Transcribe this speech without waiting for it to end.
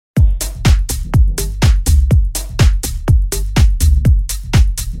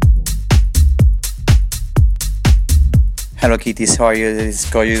Hello kitties, how are you? This is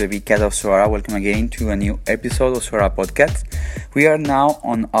Koyu, the big cat of Suara. Welcome again to a new episode of Suara PodCats. We are now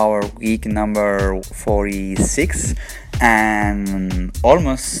on our week number 46 and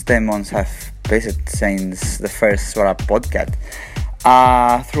almost 10 months have passed since the first Suara PodCat.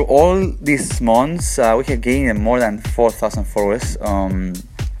 Through all these months, we have gained more than 4,000 followers on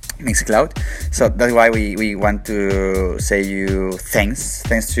Mixcloud, so that's why we want to say you thanks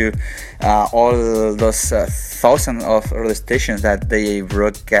to all those thousands of radio stations that they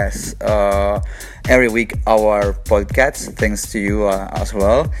broadcast every week our podcasts. Thanks to you as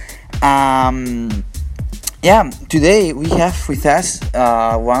well. Today we have with us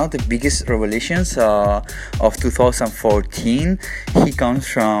one of the biggest revelations of 2014. He comes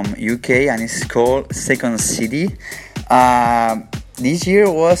from UK and is called Secondcity. This year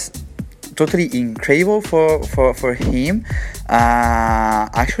was totally incredible for him.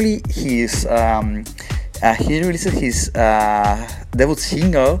 Actually, he released his debut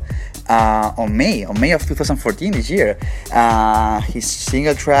single on May of 2014 this year. His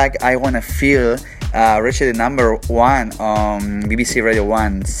single track "I Wanna Feel" reached the number 1 on BBC Radio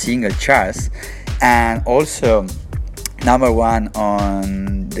 1 single charts, and also number 1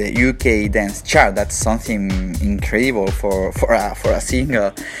 on the UK dance chart. That's something incredible for a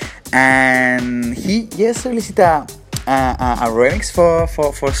single. And he just released a remix for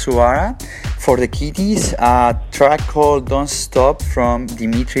Suara, for the kitties, a track called "Don't Stop" from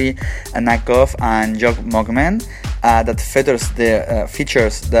Dimitri Nakov and Jock Mogman, that features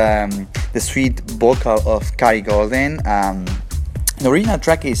the sweet vocal of Carrie Golden. The original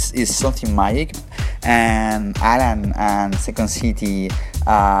track is something magic, and Alan and Secondcity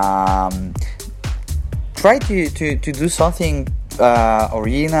try to do something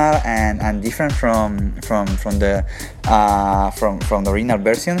original and different from the original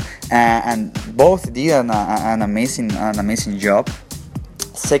version, and both did an amazing job.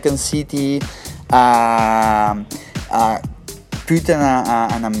 Secondcity put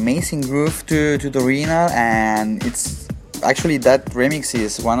an amazing groove to the original, and it's actually that remix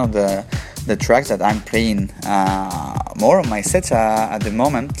is one of the tracks that I'm playing more on my sets at the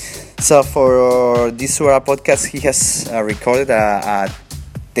moment. So for this Suara podcast, he has recorded a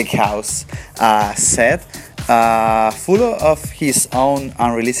tech house set full of his own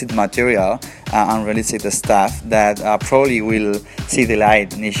unreleased material, unreleased stuff that probably will see the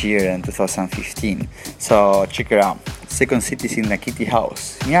light next year in 2015. So check it out. Secondcity's in the kitty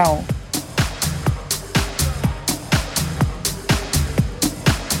house. Meow.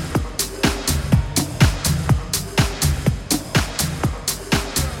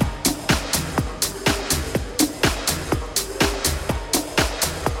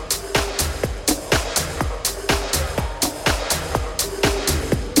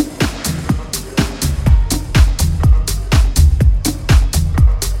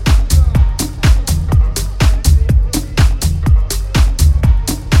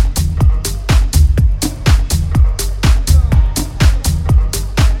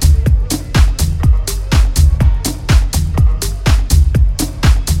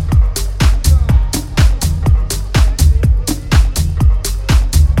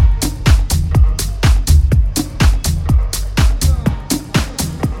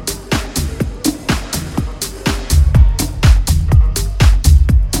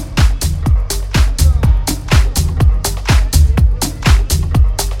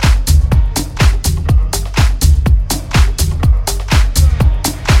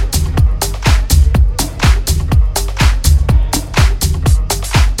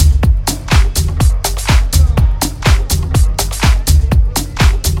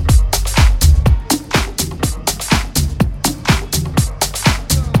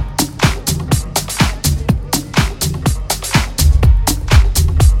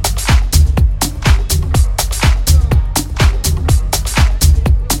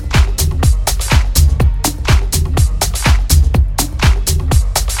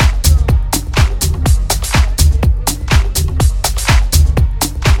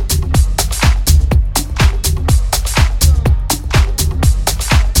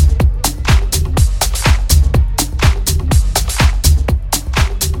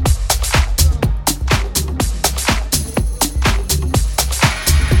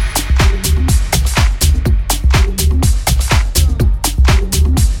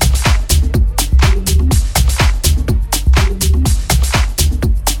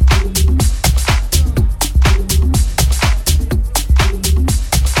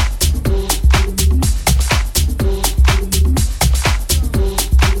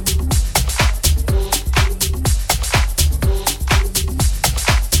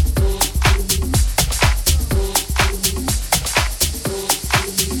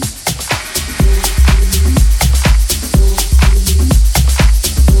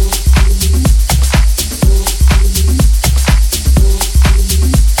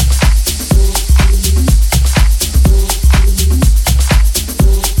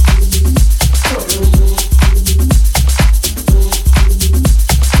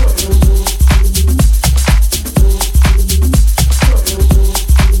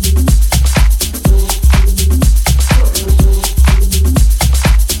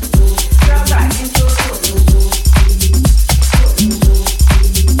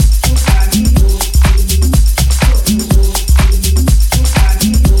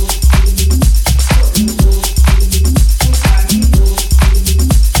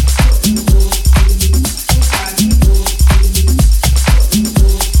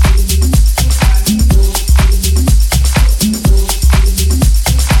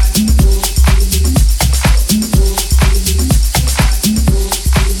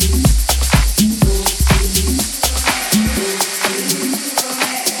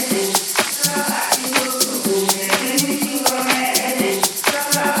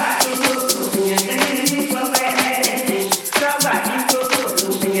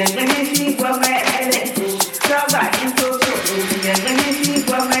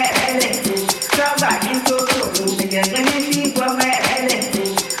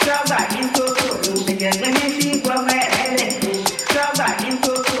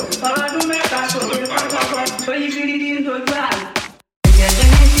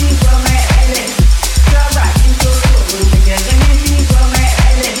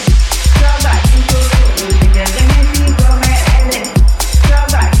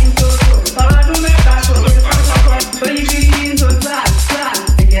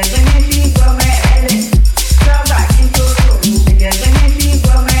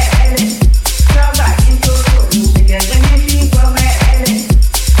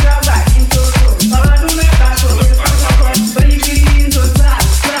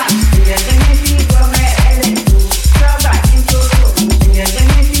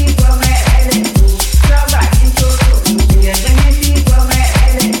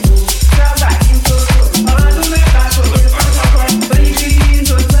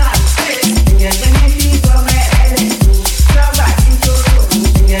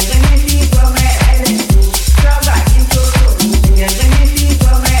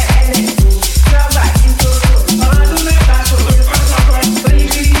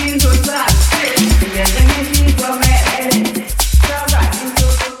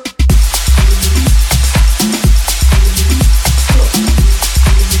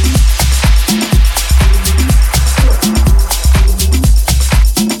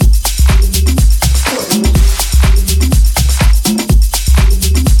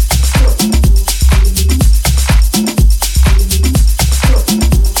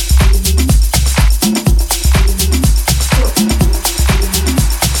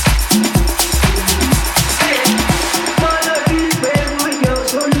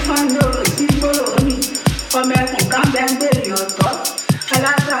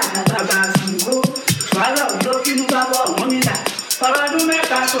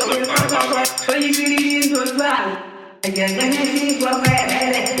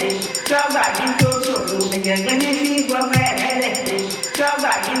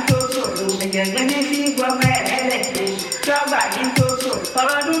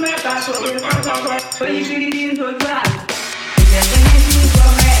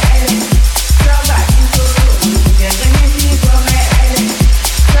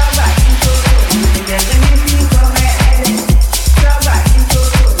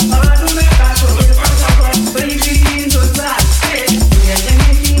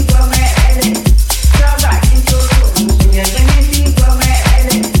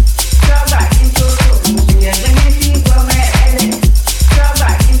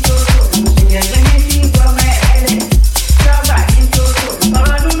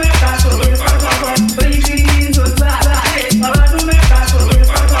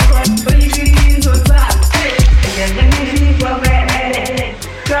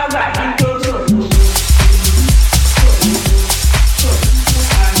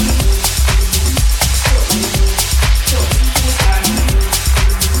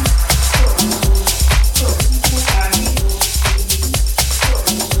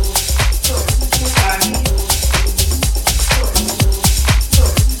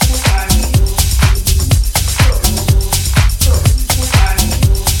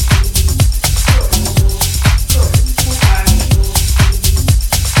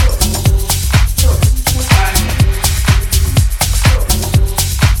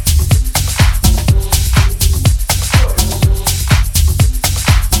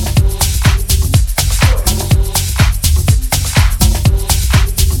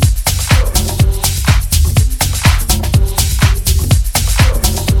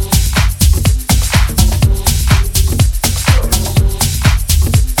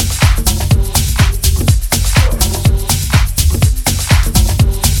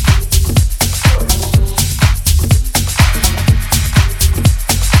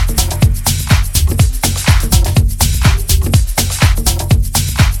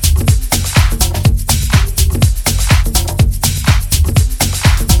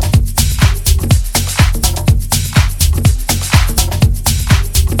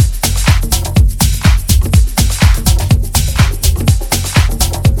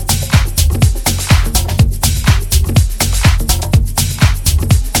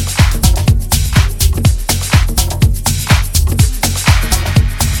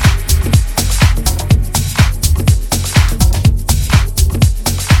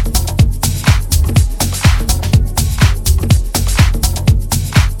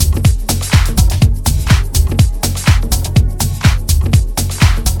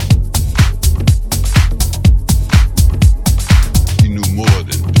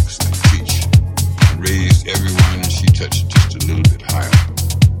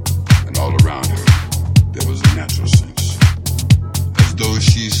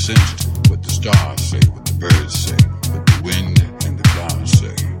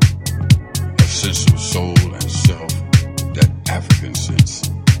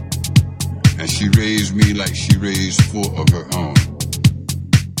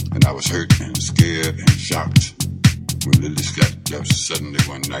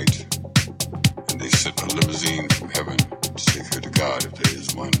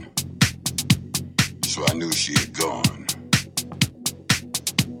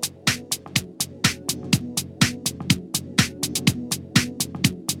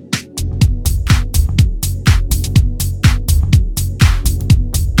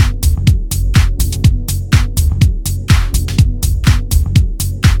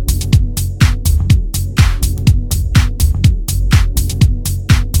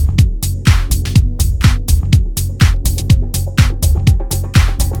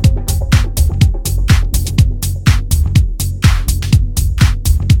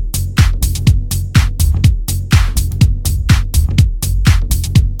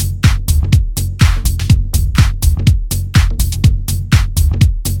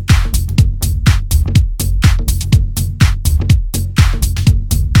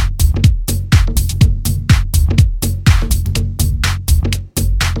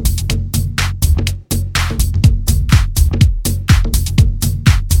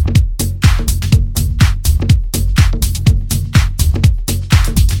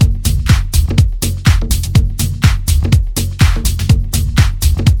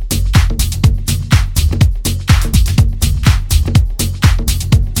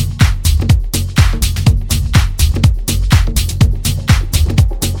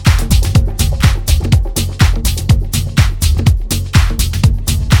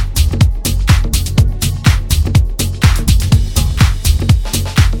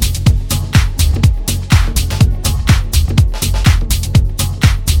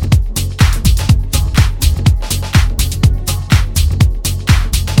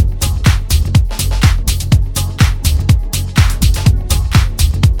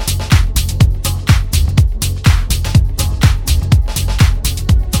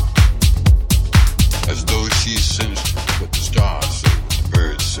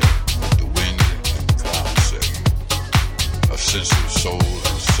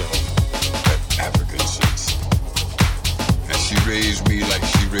 raised me like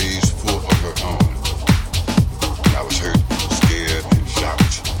she raised four of her own. I was hurt, scared, and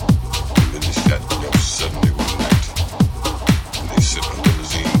shocked. And then they shot me up suddenly one night. And they sent a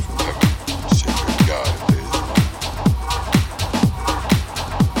limousine from heaven to say, good God, if there is one.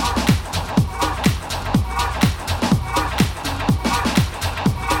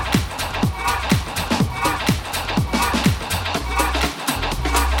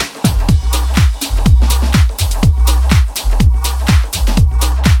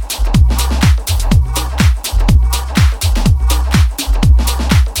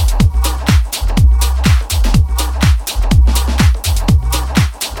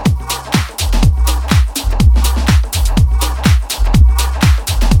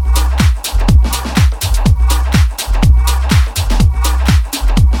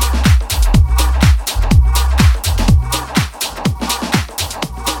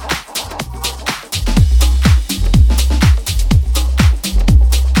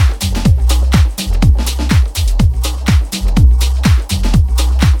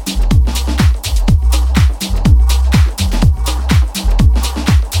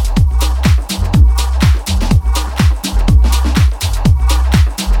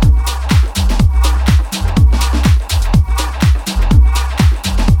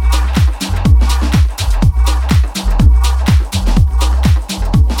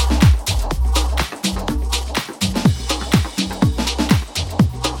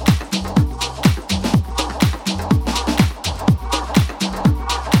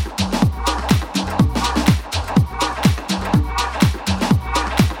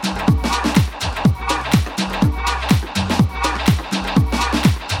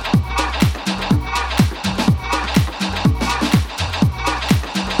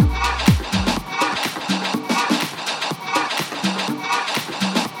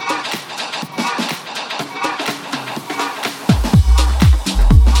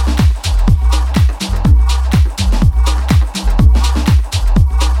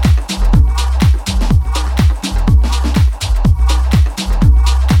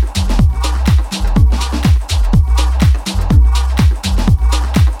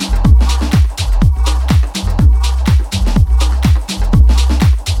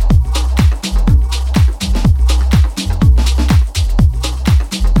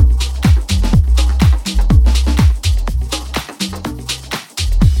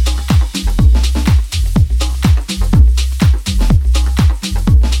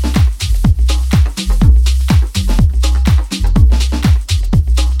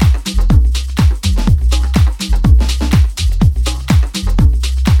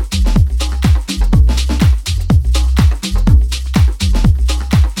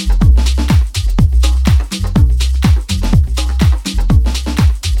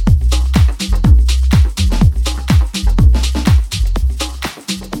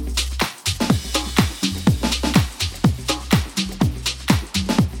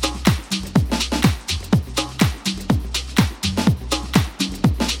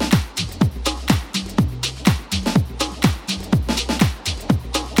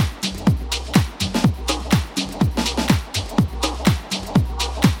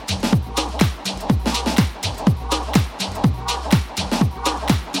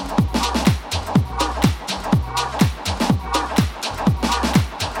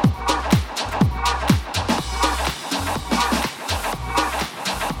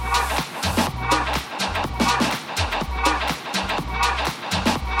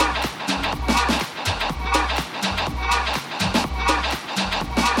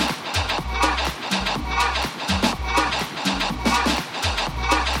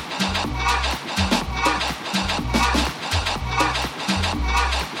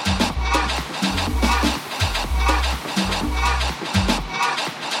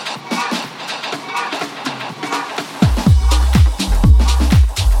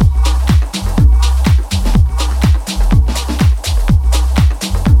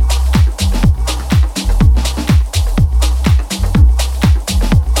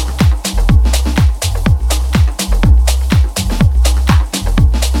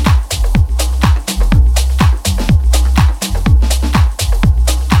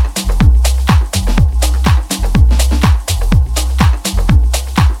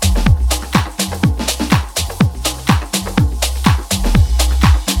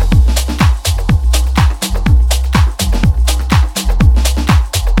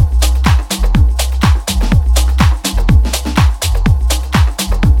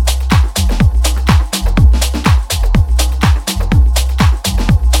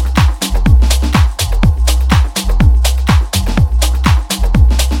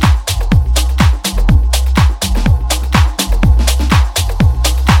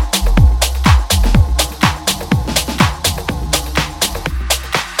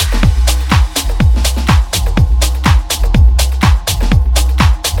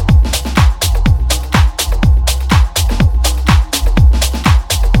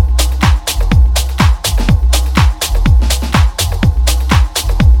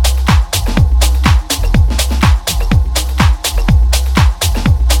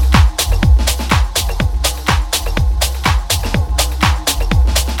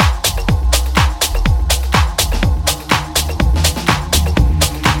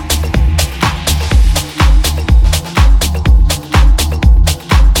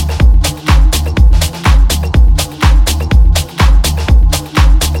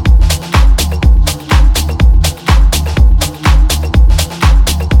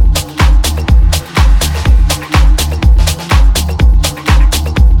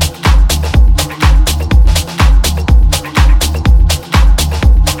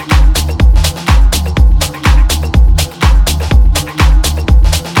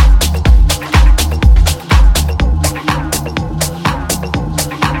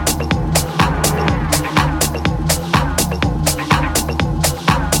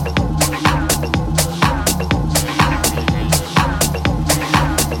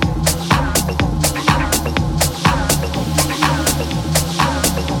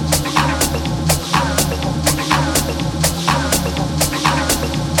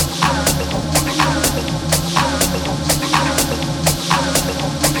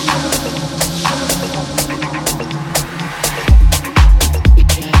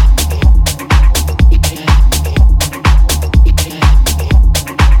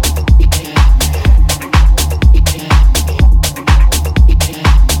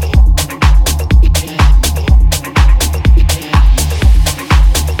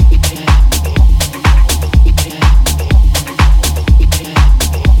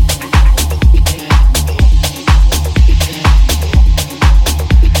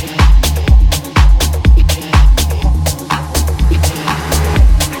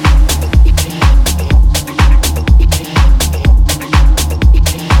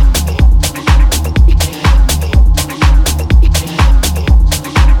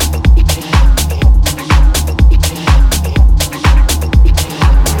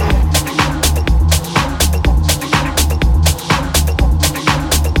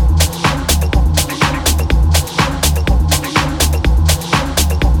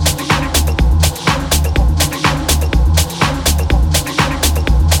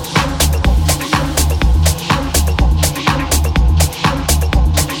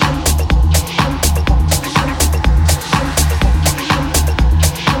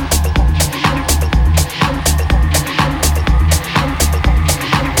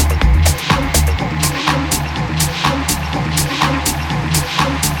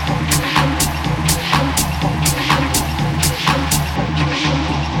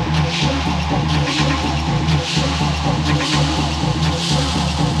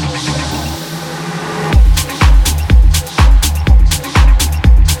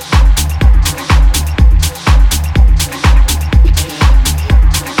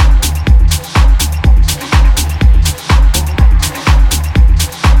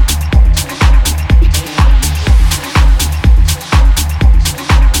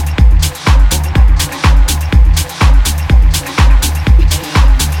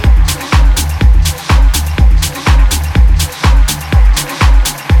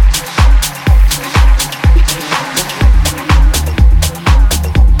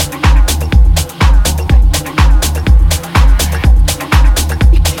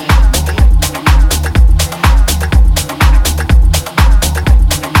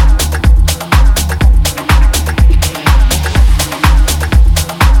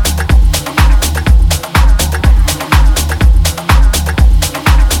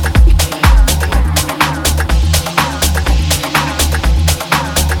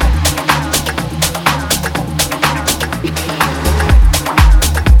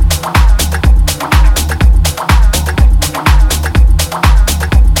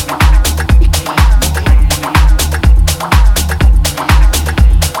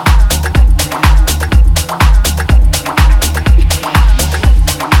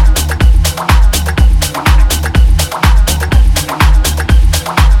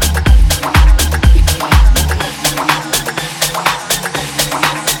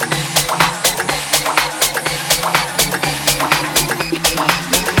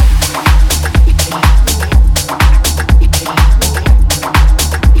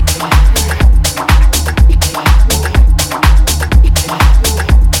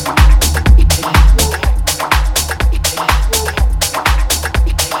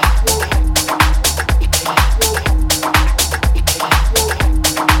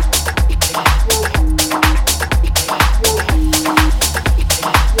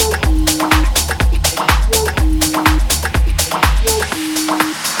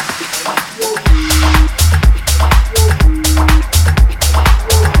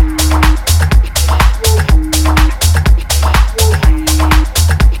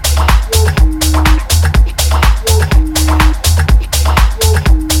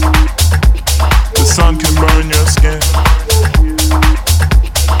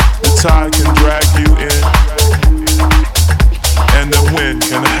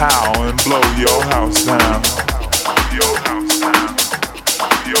 can howl and blow your house down. Your house down.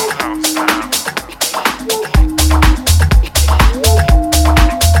 Your house down.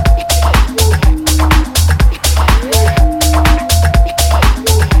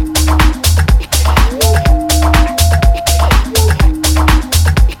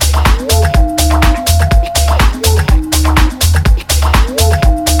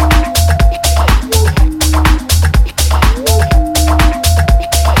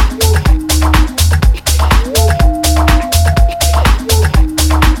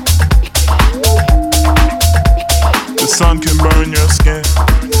 Sun can burn your skin.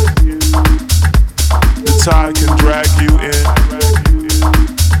 The tide can drag you in,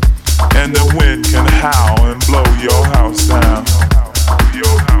 and the wind can howl and blow your house down.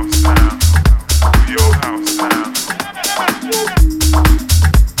 Your house down. Your house down.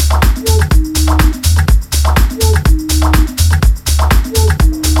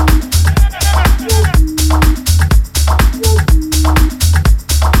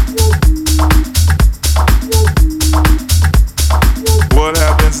 What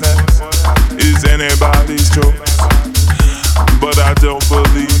happens next is anybody's choice, but I don't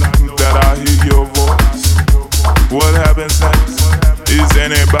believe that I hear your voice. What happens next is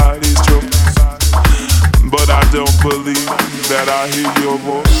anybody's choice, but I don't believe that I hear your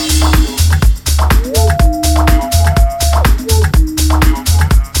voice.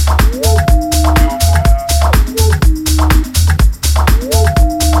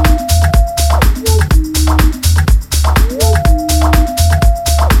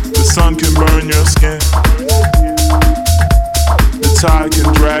 The sun can burn your skin. The tide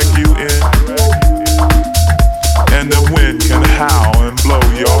can drag you in, and the wind can howl and blow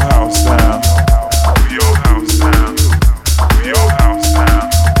your house down. Your house down. Your house down.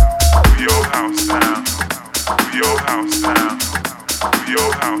 Your house down. Your house down.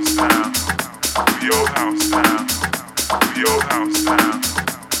 Your house down. Your house down. Your house down. Your house down.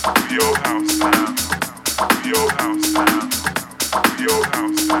 Your house down. Your house down. Your house down. Your house down. Your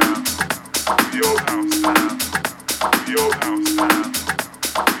house down. Your house down. Your house down.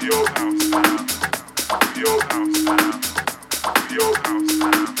 Your house down. Your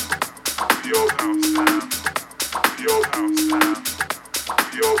house down.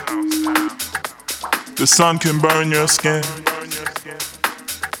 Your house down. The sun can burn your skin.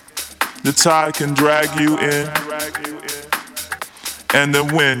 The tide can drag you in, and the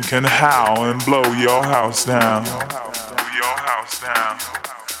wind can howl and blow your house down. Your house down.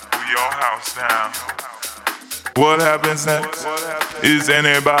 Your house down. What happens next is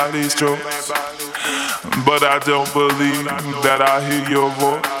anybody's choice, but I don't believe that I hear your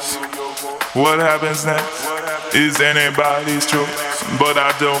voice. What happens next is anybody's choice, but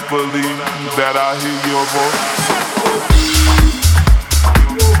I don't believe that I hear your voice.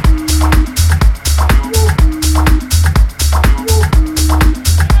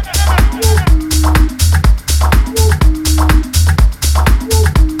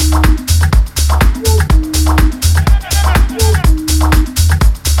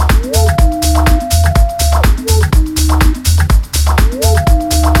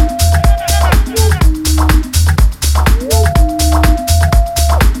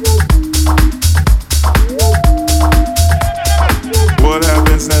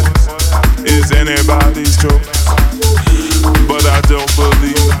 Anybody's choice, but I don't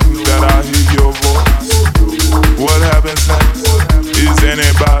believe that I hear your voice. What happens next is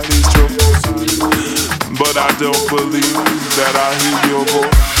anybody's choice, but I don't believe that I hear your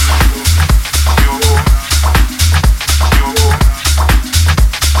voice. Your voice. Your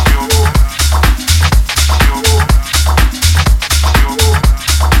voice. Your voice. Your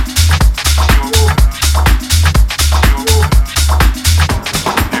voice. Your voice. Your voice. Your voice.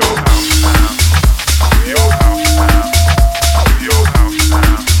 Your house down. Your house down. Your house down.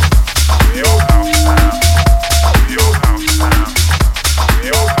 Your house down. Your house down.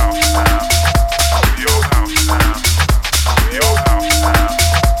 Your house down. Your house down. Your house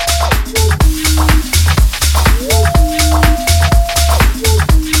down.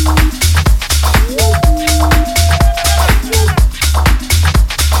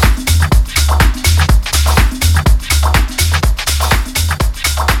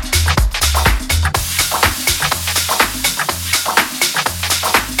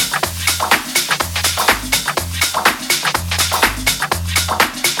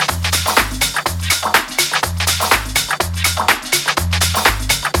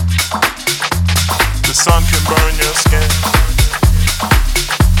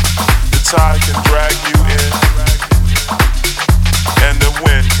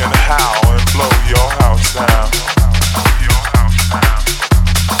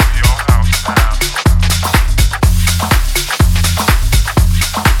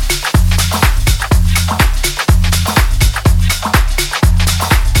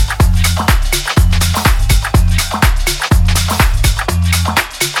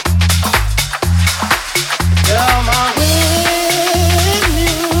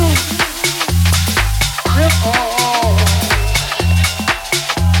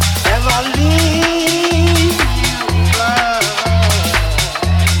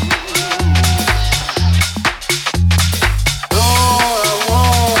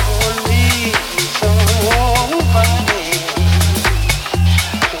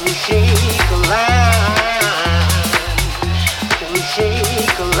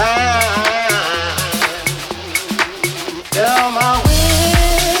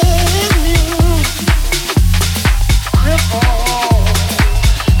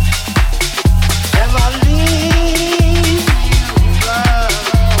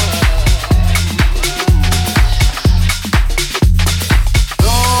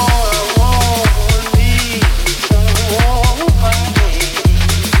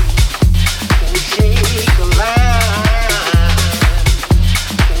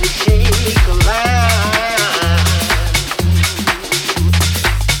 Shake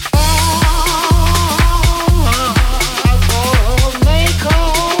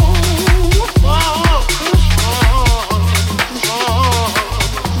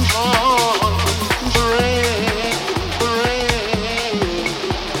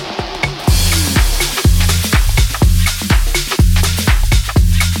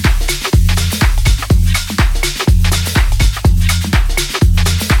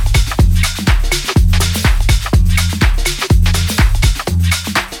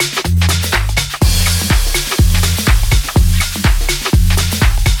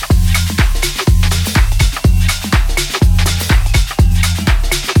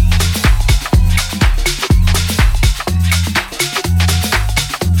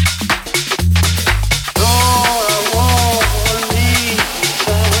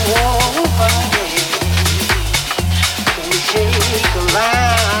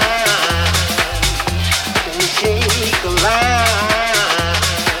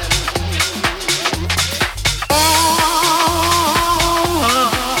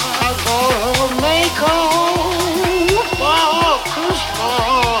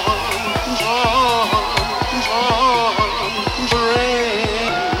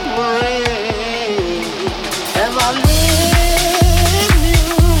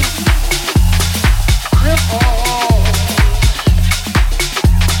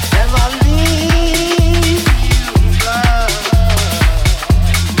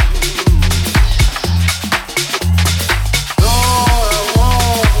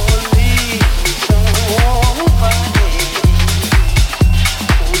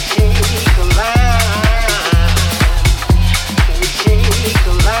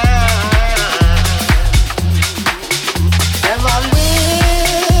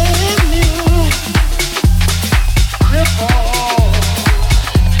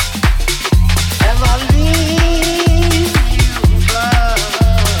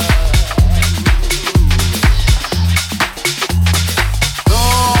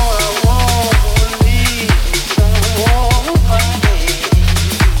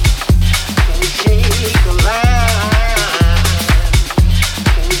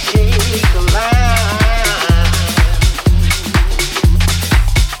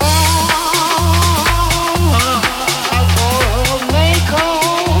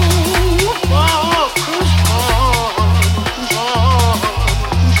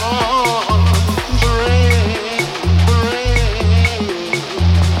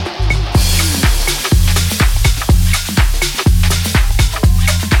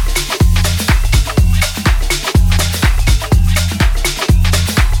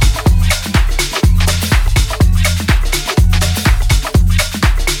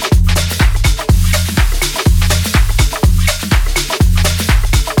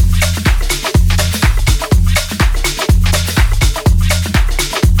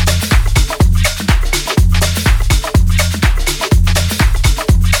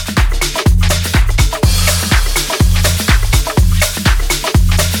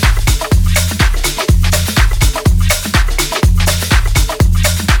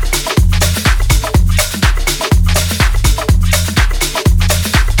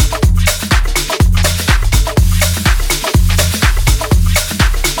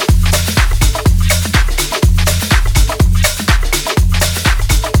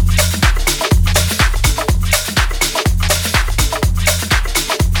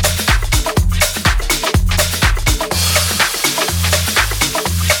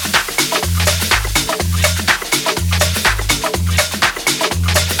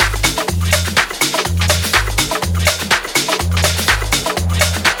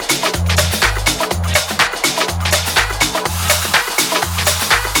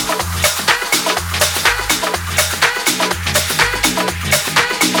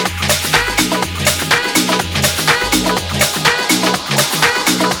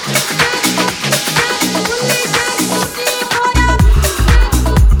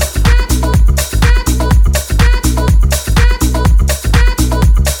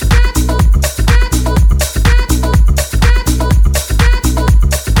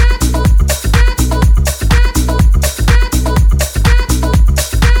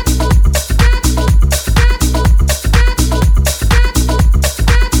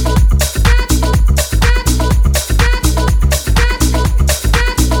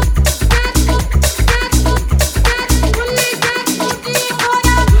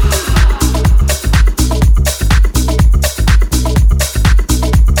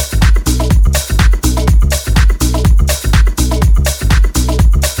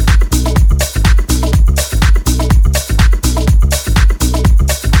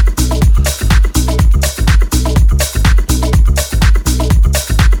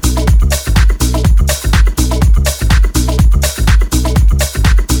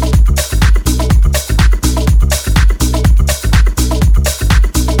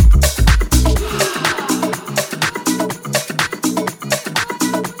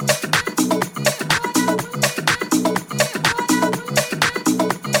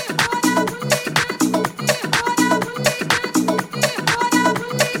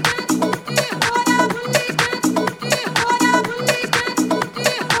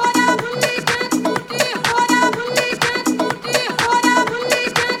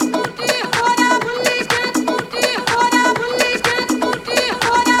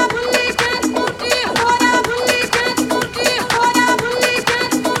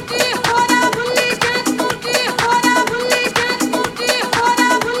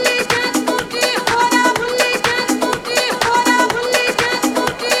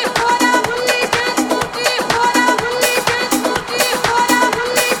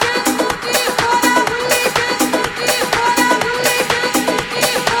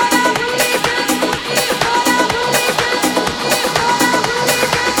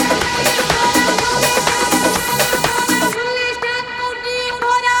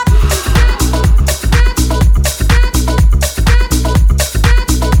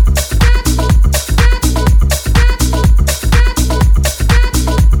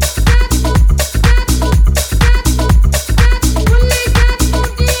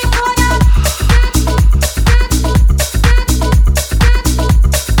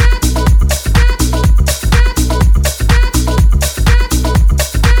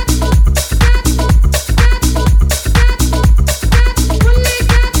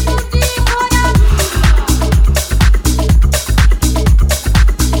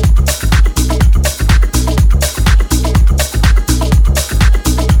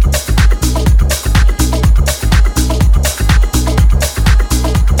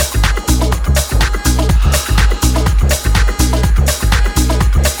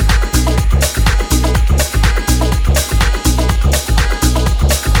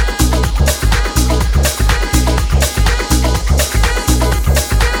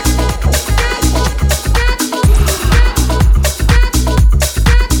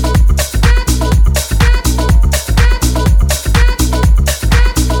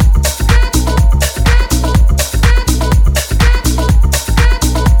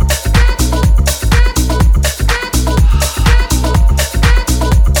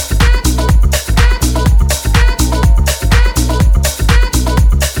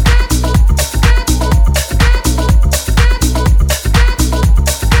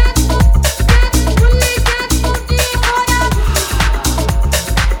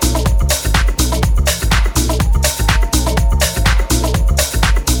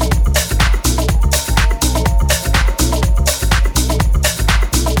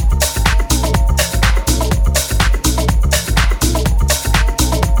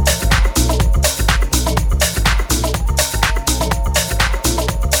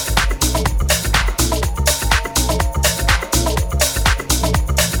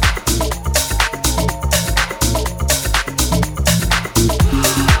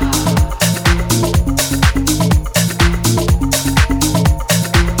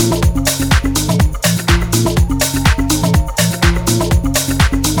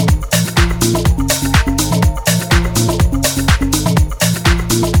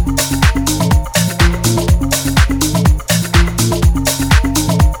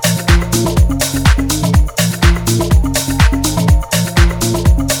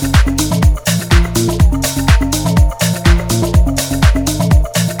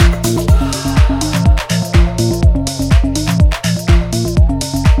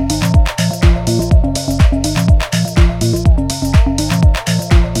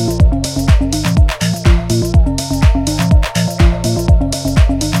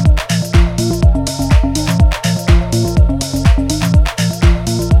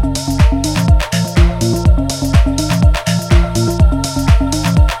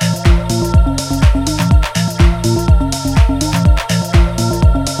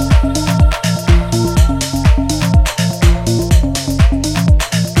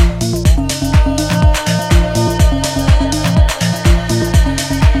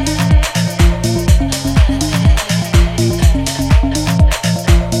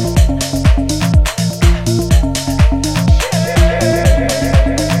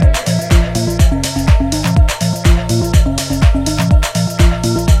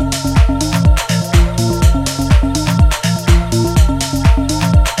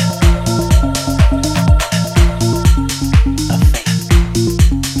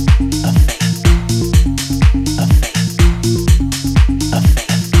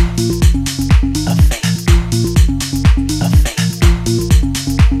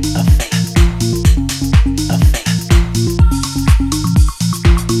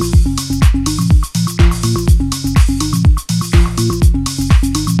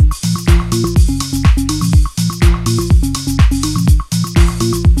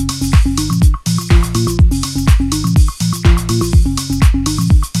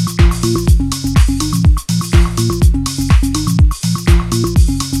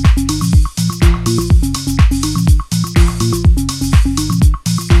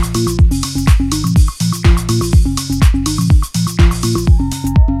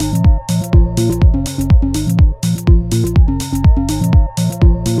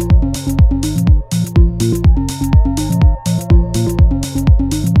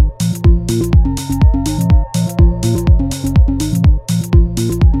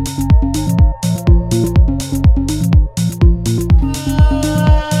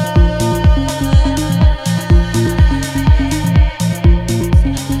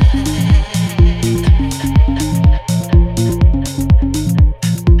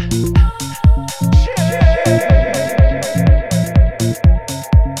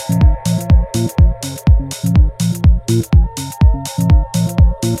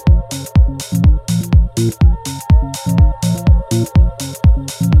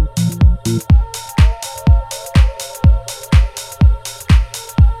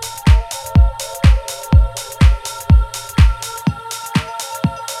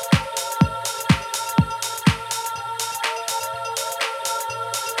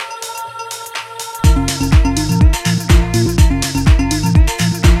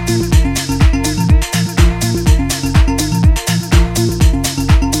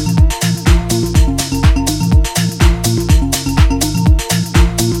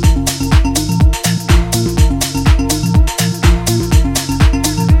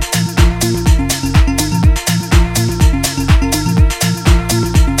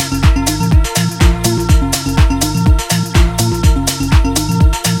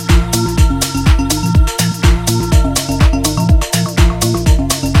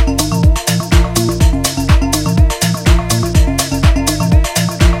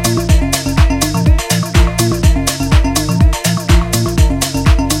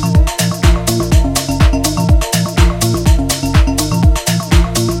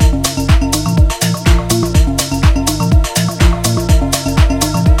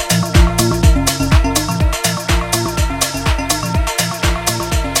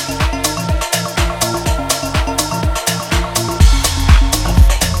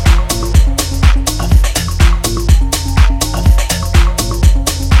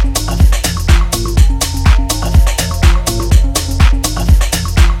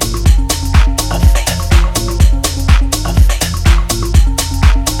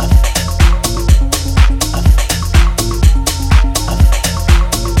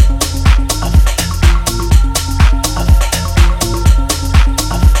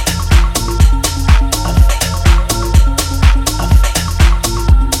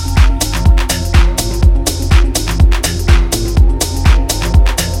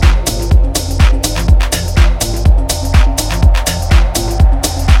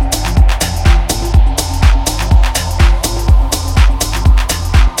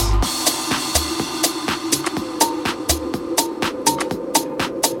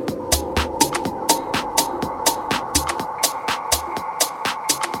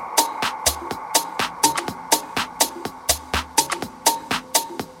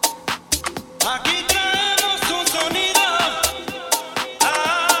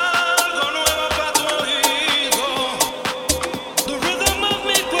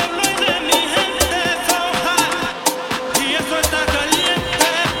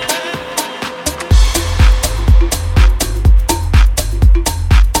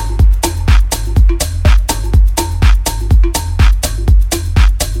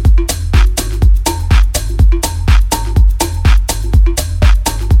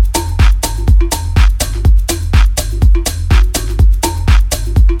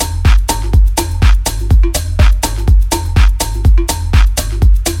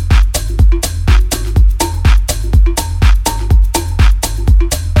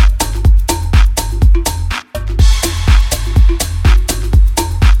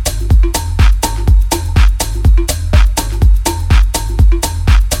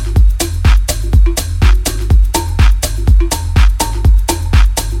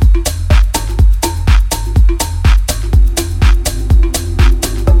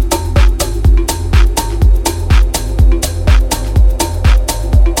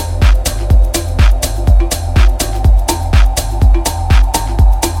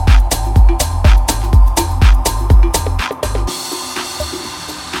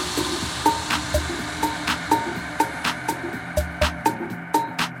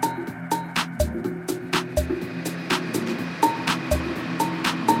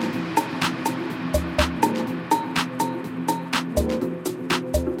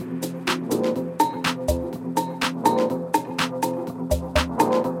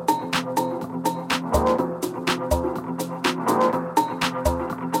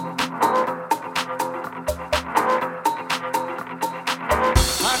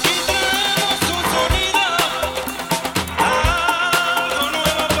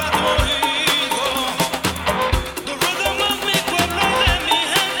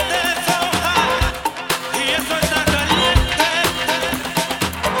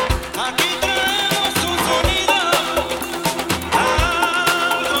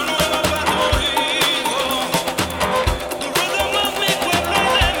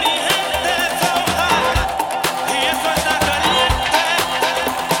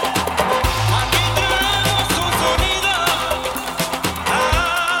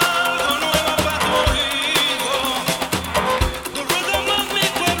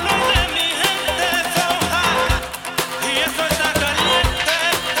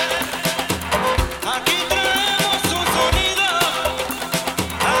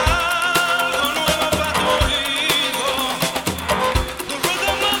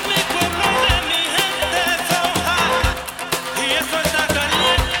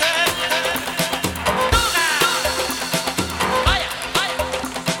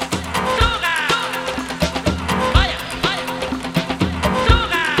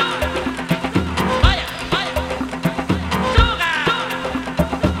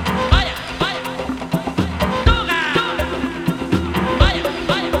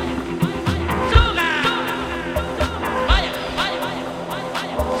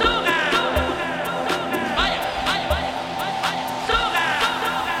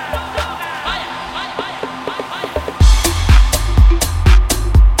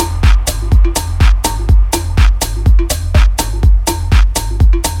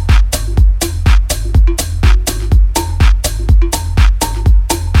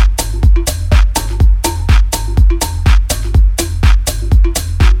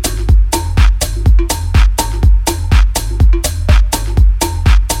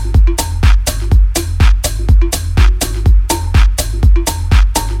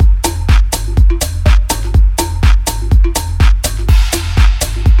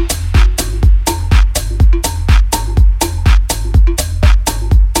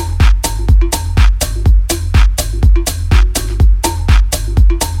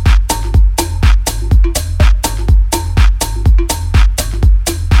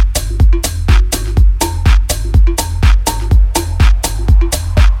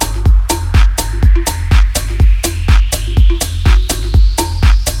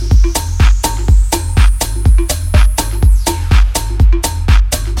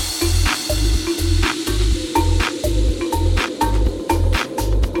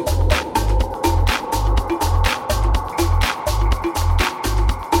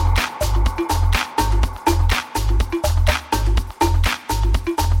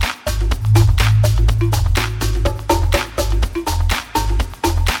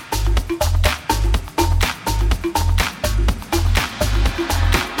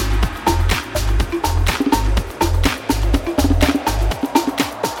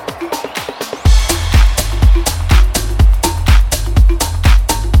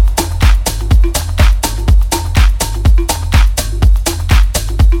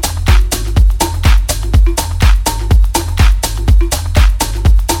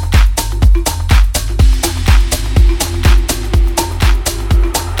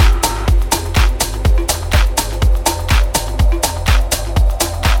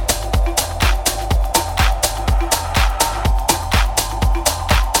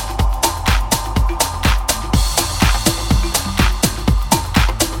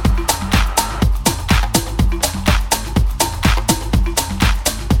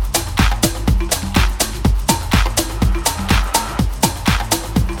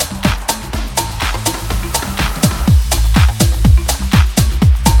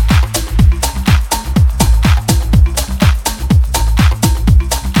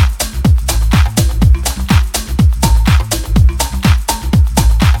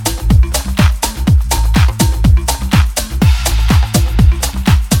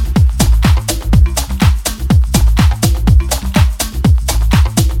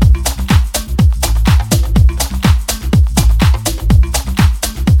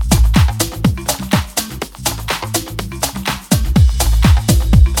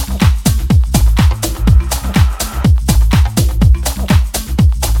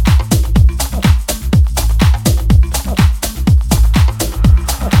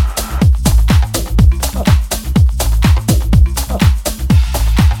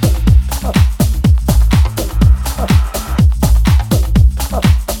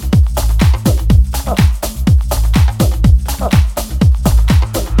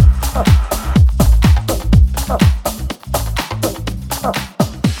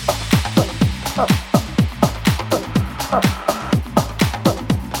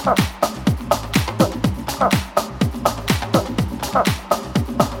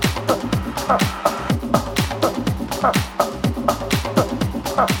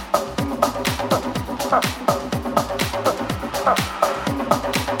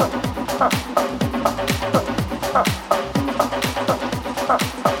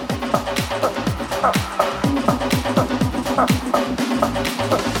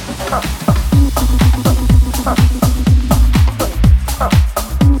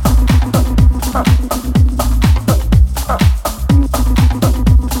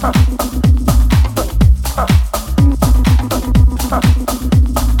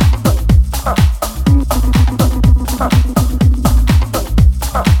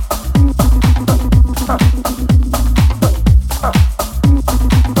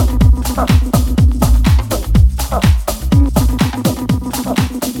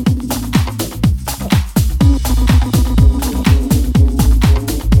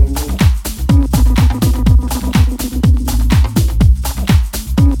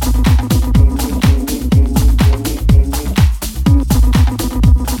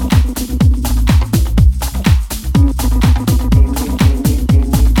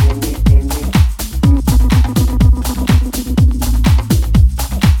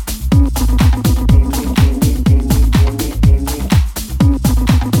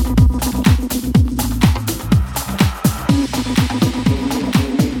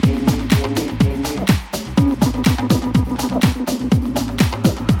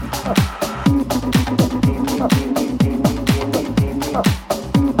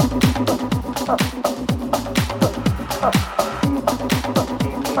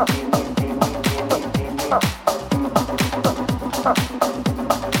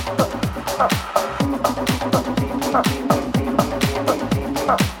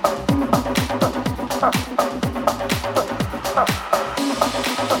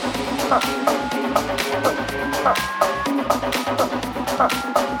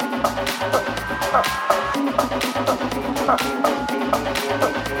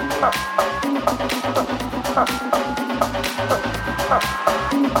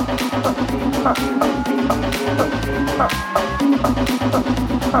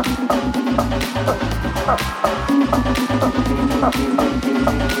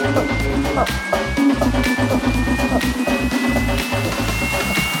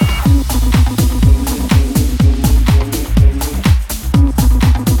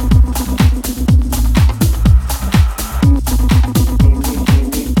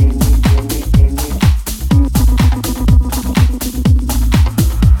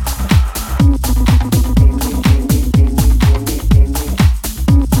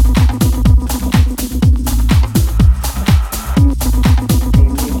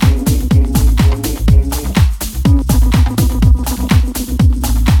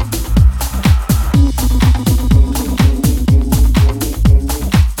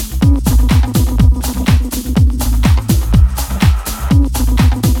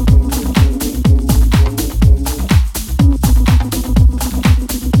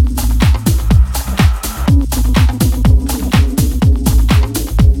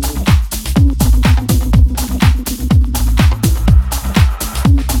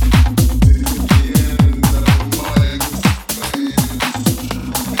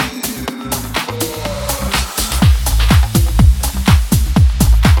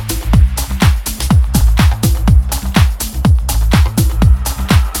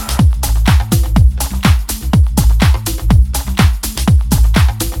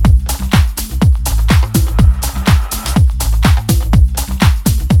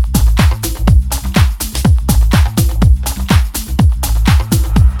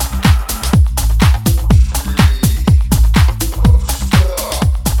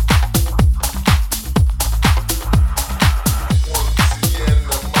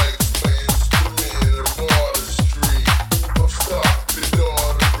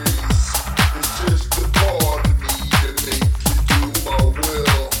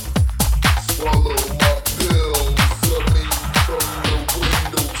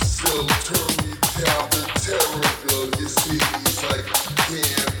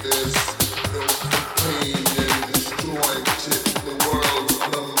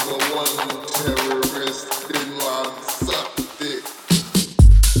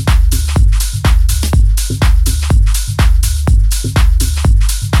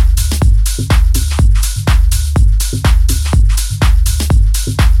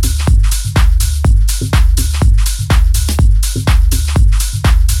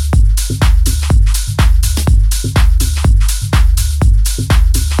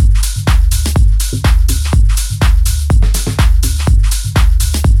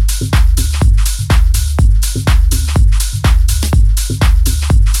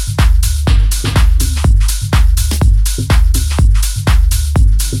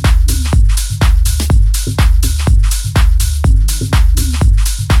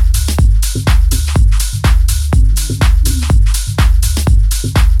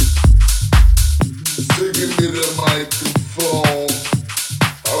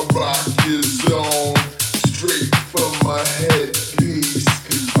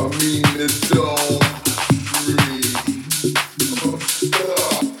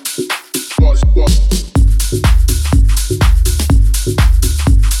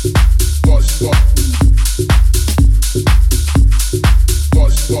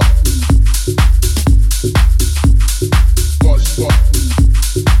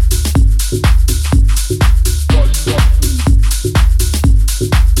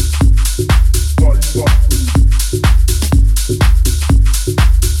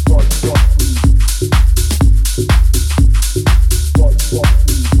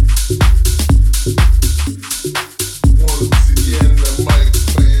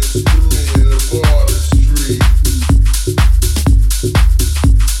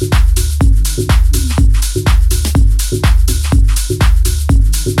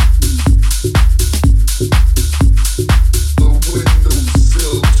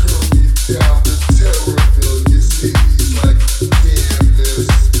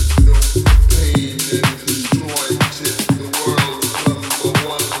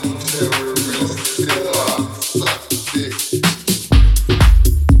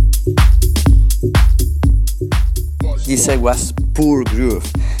This was Pure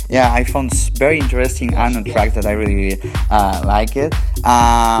Groove. Yeah, I found very interesting unknown track that I really like it.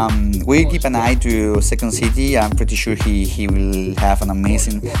 We'll keep an eye to Secondcity. I'm pretty sure he will have an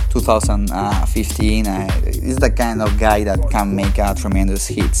amazing 2015. He's the kind of guy that can make tremendous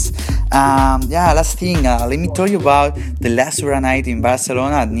hits. Last thing, let me tell you about the last Suara night in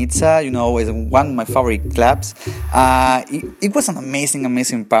Barcelona at Nizza. You know, it's one of my favorite clubs. It was an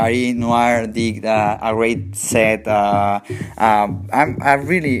amazing party. Noir did a great set. I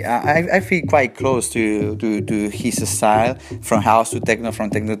feel quite close to his style, from house to techno, from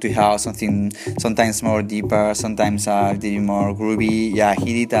techno to house, something sometimes more deeper, sometimes a little more groovy. Yeah,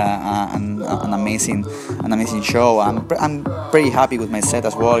 he did an amazing show. I'm pretty happy with my set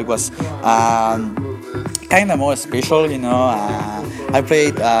as well. It was kind of more special, you know. I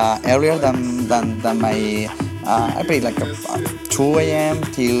played earlier than my. I played like 2 a.m.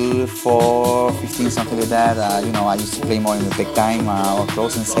 till 4:15, something like that. I used to play more in the tech time or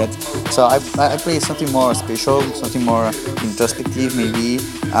closing set. So I played something more special, something more introspective, maybe.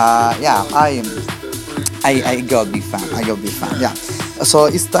 I got big fan. Yeah. So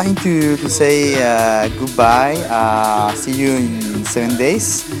it's time to say goodbye. See you in 7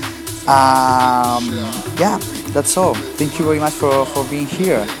 days. That's all. Thank you very much for being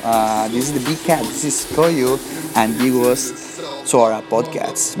here. This is the Big Cat. This is Koyu, and it was Suara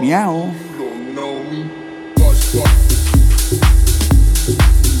PodCats. Meow.